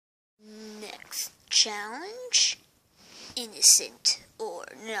Challenge? Innocent or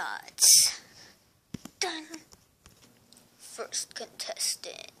not? Done. First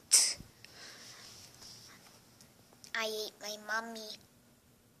contestant. I ate my mommy.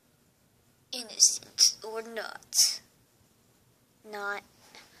 Innocent or not? Not.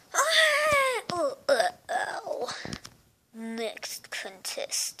 Next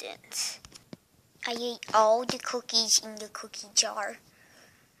contestant. I ate all the cookies in the cookie jar.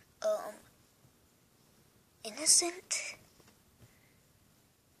 Innocent?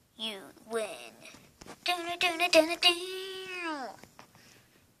 You win.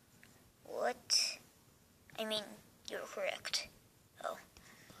 What? I mean, you're correct. Oh.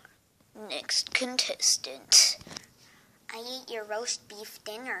 Next contestant. I ate your roast beef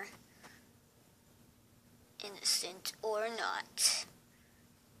dinner. Innocent or not?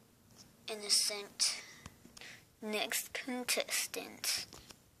 Innocent. Next contestant.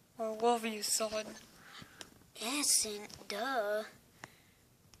 I love you, son. Innocent, duh.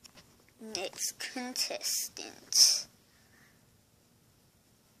 Next contestant.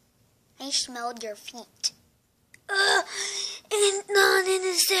 I smelled your feet. Not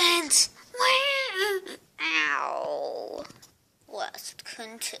innocent. Ow. Last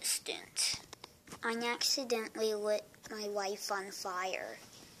contestant. I accidentally lit my wife on fire.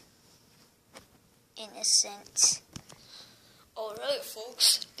 Innocent. Alright,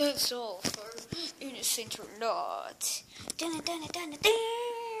 folks, that's all for Innocent or Not.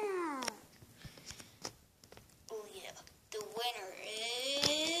 Oh yeah, the winner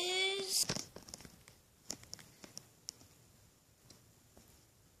is...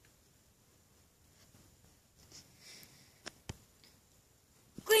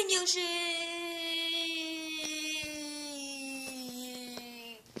 Green Yoshi!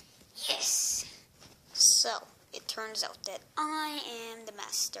 Yes! So, it turns out that I am the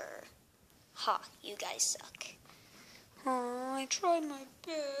master. Ha, you guys suck. Oh, I tried my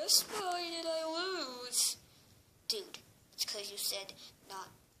best. Why did I lose? Dude, it's because you said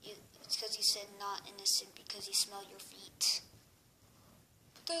not innocent because you smell your feet.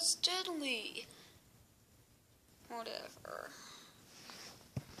 But that's deadly. Whatever.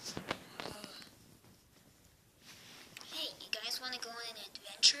 Hey, you guys want to go on an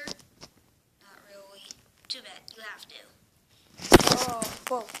adventure? Not really. Too bad, you have to. Oh,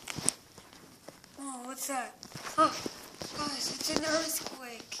 whoa. Oh, what's that? Oh, guys, it's an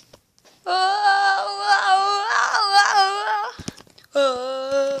earthquake. Oh!